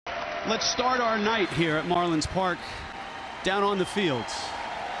Let's start our night here at Marlins Park, down on the fields.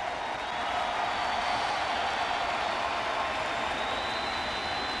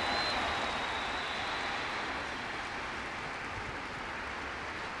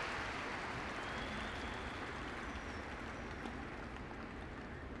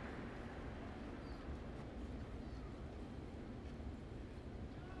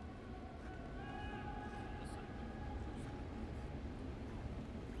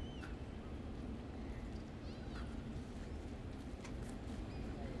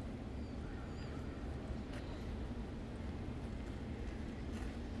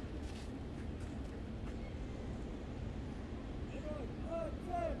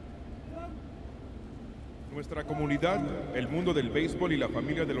 Nuestra comunidad, el mundo del béisbol y la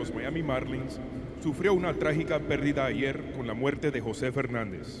familia de los Miami Marlins sufrió una trágica pérdida ayer con la muerte de José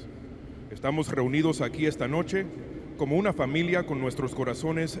Fernández. Estamos reunidos aquí esta noche como una familia con nuestros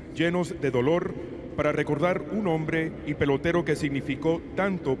corazones llenos de dolor para recordar un hombre y pelotero que significó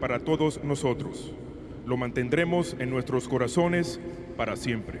tanto para todos nosotros. Lo mantendremos en nuestros corazones para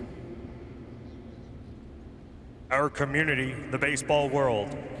siempre. Our community, the baseball world,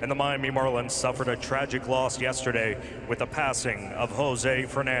 and the Miami Marlins suffered a tragic loss yesterday with the passing of Jose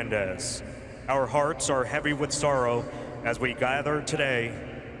Fernandez. Our hearts are heavy with sorrow as we gather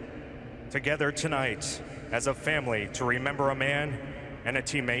together tonight as a family to remember a man and a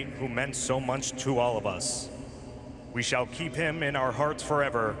teammate who meant so much to all of us. We shall keep him in our hearts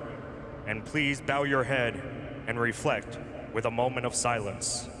forever, and please bow your head and reflect with a moment of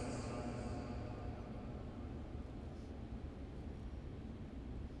silence.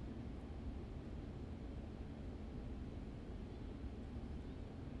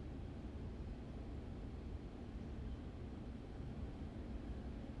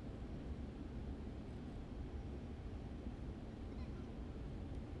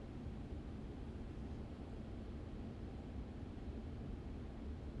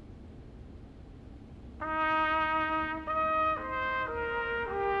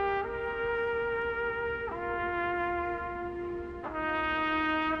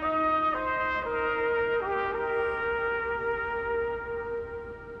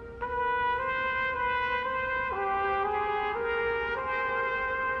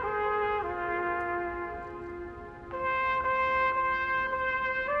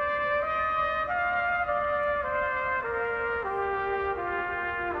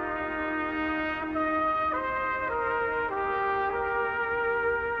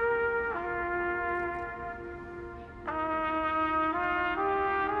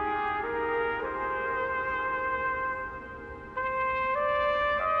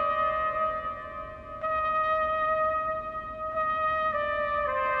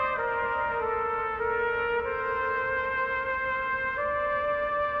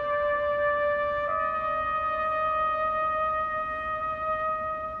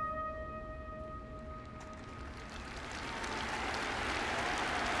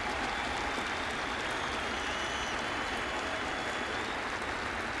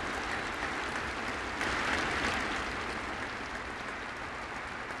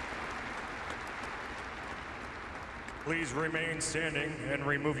 Please remain standing and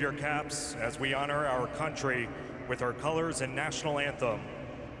remove your caps as we honor our country with our colors and national anthem.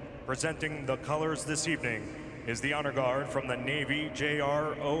 Presenting the colors this evening is the Honor Guard from the Navy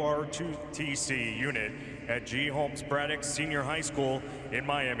JROR2TC unit at G. Holmes Braddock Senior High School in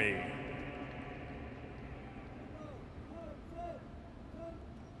Miami.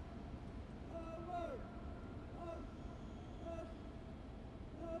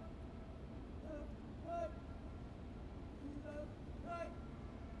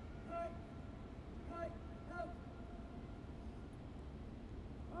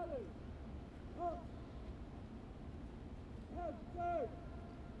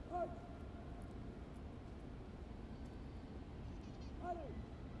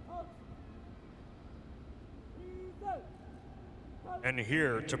 And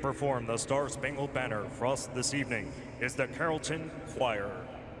here to perform the Star-Spangled Banner for us this evening is the Carrollton Choir.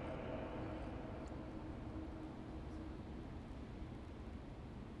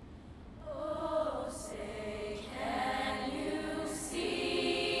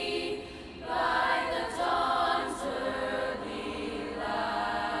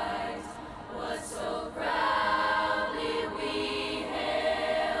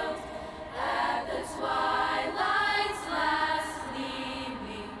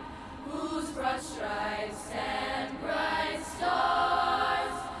 Stripes and bright stars.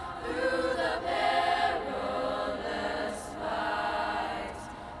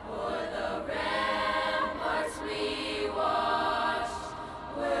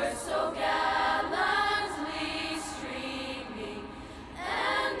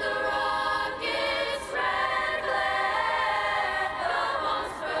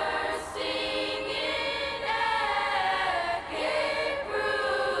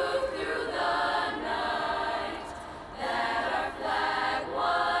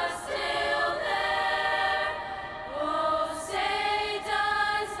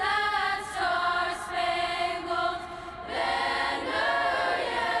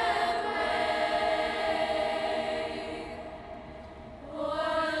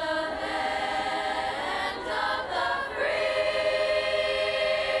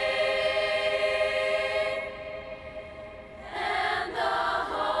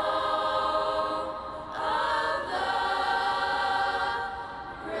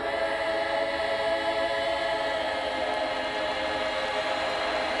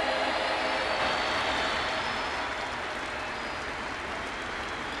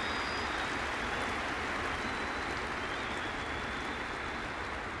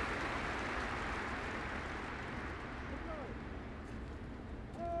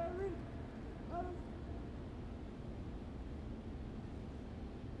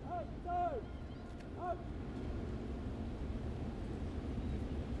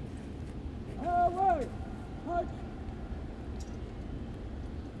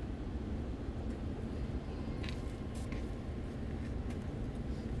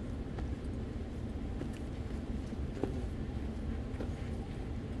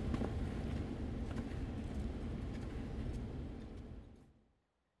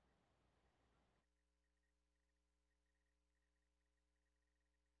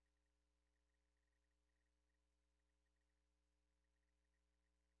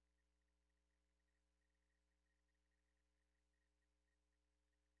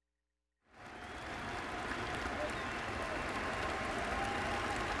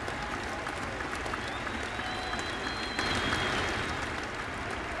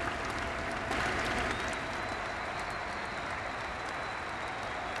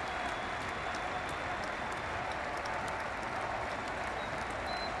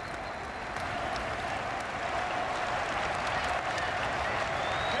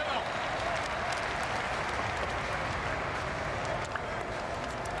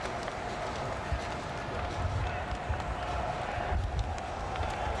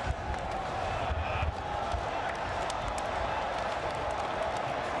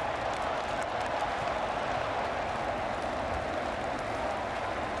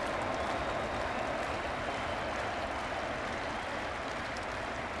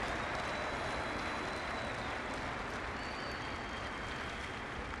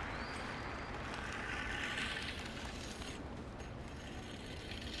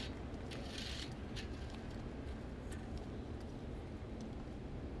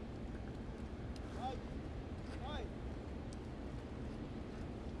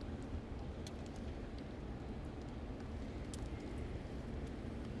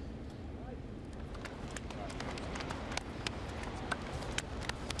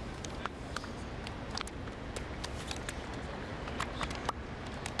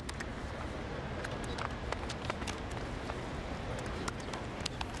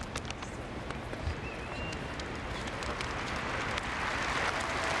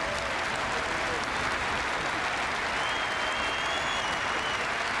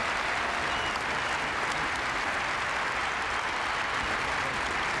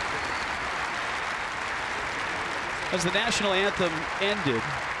 As the national anthem ended,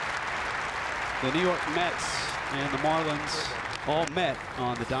 the New York Mets and the Marlins all met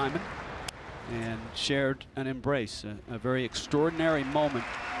on the diamond and shared an embrace, a very extraordinary moment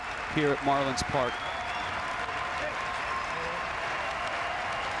here at Marlins Park.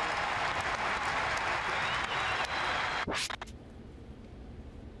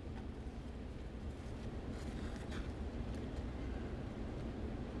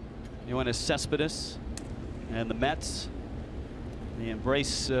 You went to Cespedes and the Mets. The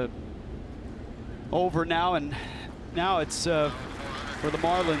embrace over now, and now it's for the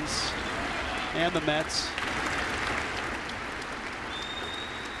Marlins and the Mets.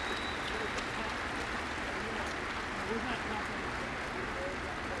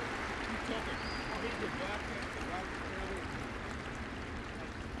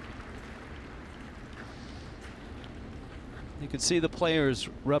 You can see the players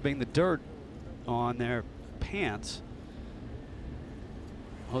rubbing the dirt on their pants.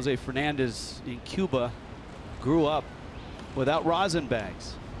 Jose Fernandez in Cuba grew up without rosin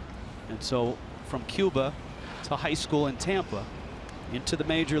bags, and so from Cuba to high school in Tampa into the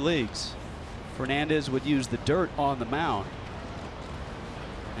major leagues, Fernandez would use the dirt on the mound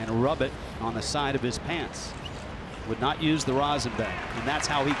and rub it on the side of his pants. Would not use the rosin bag, and that's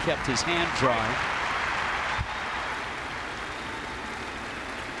how he kept his hand dry.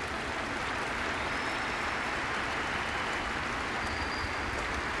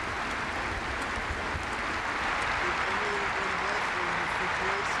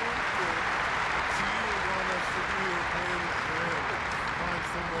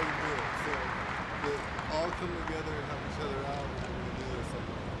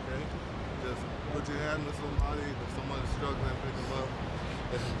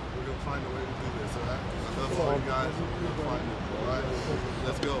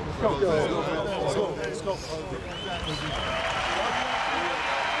 Let's go.